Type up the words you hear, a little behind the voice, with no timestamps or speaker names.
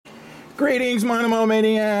Greetings, Monomo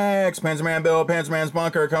Maniacs! Panzerman Bill, Panzerman's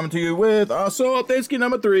Bunker, coming to you with Assault Update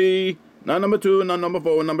number 3. Not number 2, not number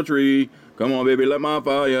 4, number 3. Come on, baby, let my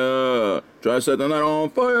fire. Try setting that on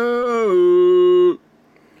fire.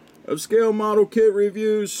 Of scale model kit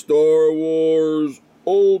reviews, Star Wars,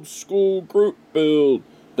 old school group build.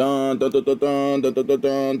 Dun dun dun dun dun dun dun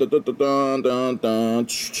dun dun dun dun dun.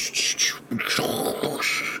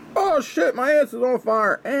 Oh shit, my ass is on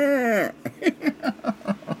fire.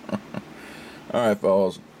 Alright,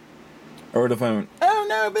 fellas. Over the phone. Oh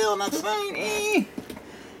no, Bill, not the phone.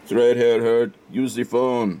 It's redhead herd. Use the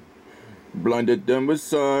phone. Blinded them with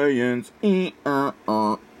science. Here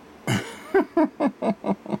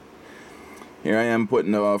I am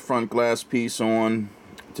putting a front glass piece on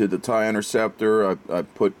to the tie interceptor. I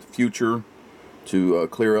put future to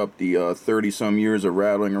clear up the 30-some years of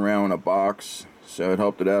rattling around in a box. So it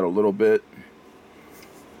helped it out a little bit.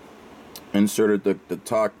 Inserted the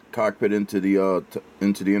cockpit into the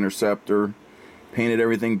interceptor. Painted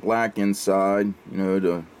everything black inside, you know,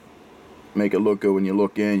 to make it look good when you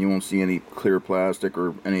look in. You won't see any clear plastic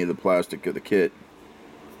or any of the plastic of the kit.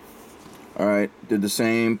 Alright, did the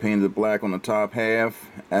same. Painted it black on the top half.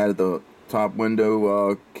 Added the top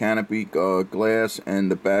window canopy glass and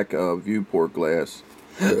the back viewport glass.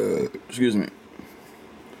 Excuse me.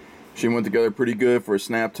 She went together pretty good for a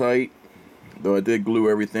snap tight. Though I did glue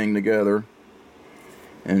everything together.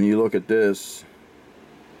 And you look at this.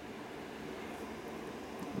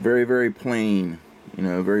 Very, very plain. You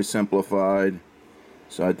know, very simplified.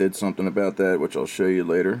 So I did something about that, which I'll show you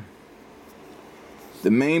later.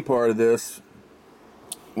 The main part of this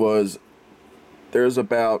was there's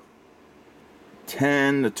about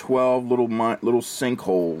 10 to 12 little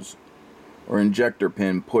sinkholes or injector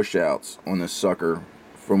pin push-outs on this sucker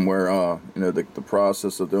from where, you know, the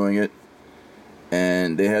process of doing it.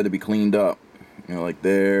 And they had to be cleaned up, you know, like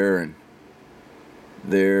there and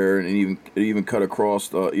it even cut across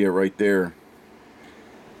the, yeah, right there.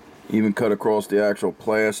 Even cut across the actual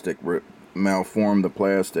plastic, malformed the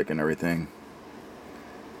plastic and everything.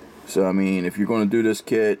 So I mean, if you're going to do this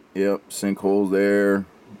kit, yep, sinkholes there.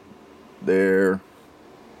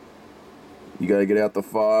 You got to get out the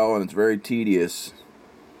file, and it's very tedious.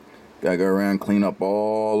 Got to go around and clean up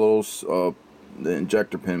all those the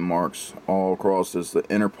injector pin marks all across this, the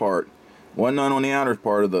inner part. One not on the outer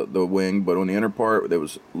part of the wing, but on the inner part that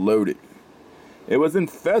was loaded. It was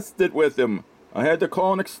infested with them. I had to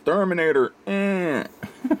call an exterminator. Waka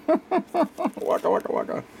waka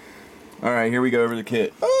waka. Alright, here we go over the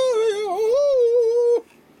kit.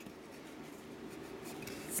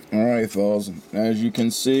 Alright, fellas. As you can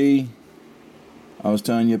see, I was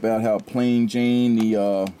telling you about how plain Jane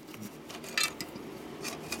the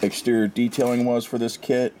exterior detailing was for this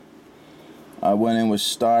kit. I went in with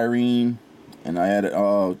styrene, and I had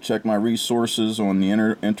checked my resources on the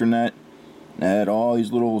internet, and I had all these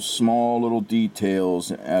small little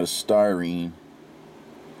details out of styrene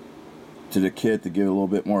to the kit to give it a little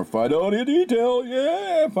bit more fidelity detail.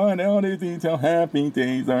 Yeah, fidelity detail. Happy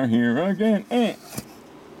days are here again.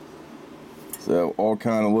 So all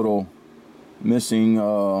kind of little missing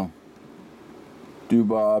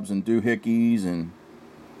doobobs and doohickeys and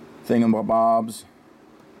thingamabobs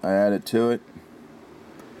I added to it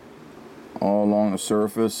all along the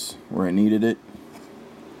surface where it needed it.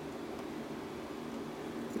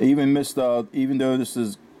 I even missed even though this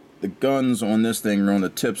is the guns on this thing are on the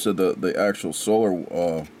tips of the actual solar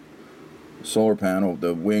panel,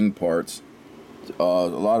 the wing parts. A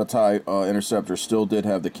lot of TIE interceptors still did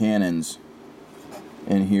have the cannons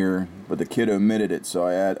in here, but the kit omitted it, so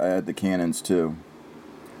I add the cannons too.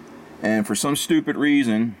 And for some stupid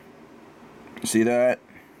reason, see that?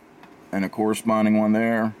 And a corresponding one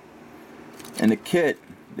there. And the kit,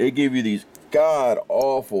 they give you these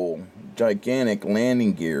god-awful, gigantic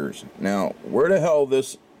landing gears. Now, where the hell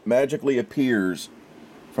this magically appears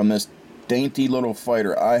from this dainty little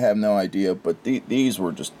fighter, I have no idea, but these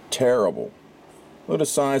were just terrible. Look at the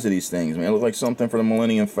size of these things, man. It looks like something for the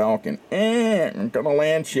Millennium Falcon. I'm gonna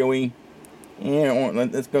land, Chewie.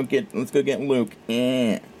 Let's go get Luke.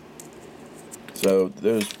 So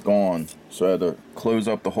those gone. So I had to close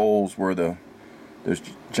up the holes where those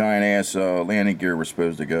giant ass landing gear were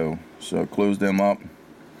supposed to go. So close them up.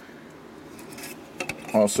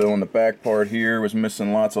 Also on the back part here was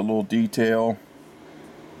missing lots of little detail.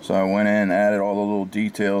 So I went in and added all the little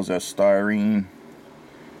details as styrene.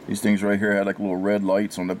 These things right here had like little red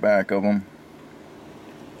lights on the back of them.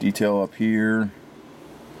 Detail up here.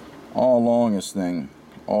 All along this thing.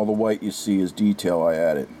 All the white you see is detail I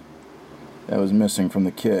added. That was missing from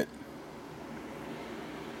the kit.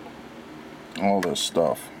 All this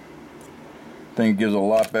stuff. think it gives a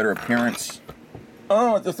lot better appearance.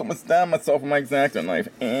 Oh, I just almost stabbed myself with my X-Acto knife.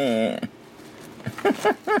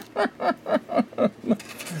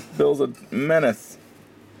 Bill's a menace.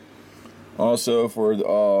 Also,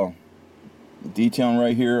 for detailing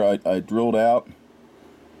right here, I drilled out.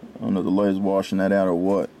 I don't know if the light is washing that out or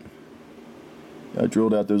what. I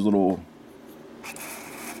drilled out those little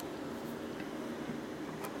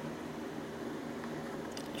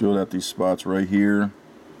these spots right here,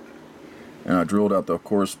 and I drilled out the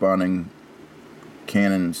corresponding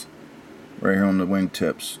cannons right here on the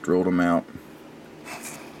wingtips. Drilled them out.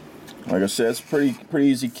 Like I said, it's a pretty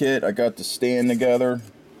easy kit. I got the stand together.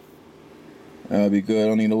 That'll be good. I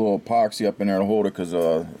don't need a little epoxy up in there to hold it because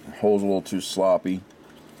the hole's a little too sloppy.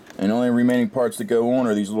 And the only remaining parts to go on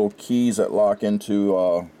are these little keys that lock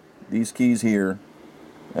into these keys here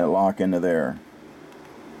that lock into there.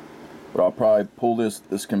 But I'll probably pull this.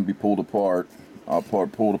 This can be pulled apart. I'll pull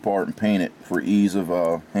it apart and paint it for ease of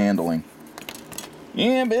handling.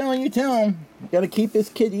 Yeah, Bill, you tell him. You gotta keep this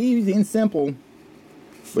kit easy and simple.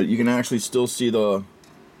 But you can actually still see the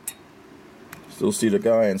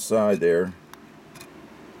guy inside there.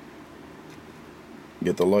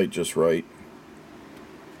 Get the light just right.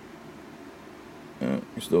 You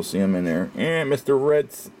still see him in there. Yeah, Mr.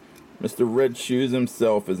 Red Shoes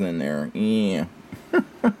himself is in there. Yeah.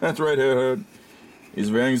 That's right, Hood.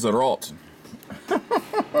 He's wearing the rot.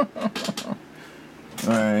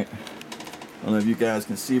 Alright. I don't know if you guys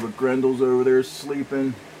can see, but Grendel's over there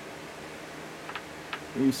sleeping.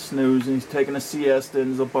 He's snoozing. He's taking a siesta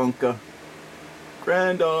in the bunker.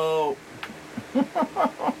 Grendel!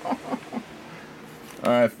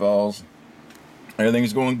 Alright, fellas.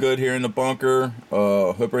 Everything's going good here in the bunker.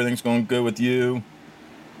 Hope everything's going good with you.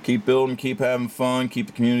 Keep building, keep having fun, keep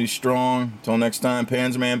the community strong. Until next time,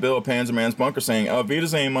 Panzerman Bill, Panzerman's Bunker saying, Auf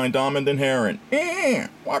Wiedersehen, mein Damen und Herren.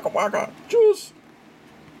 Waka waka. Tschüss.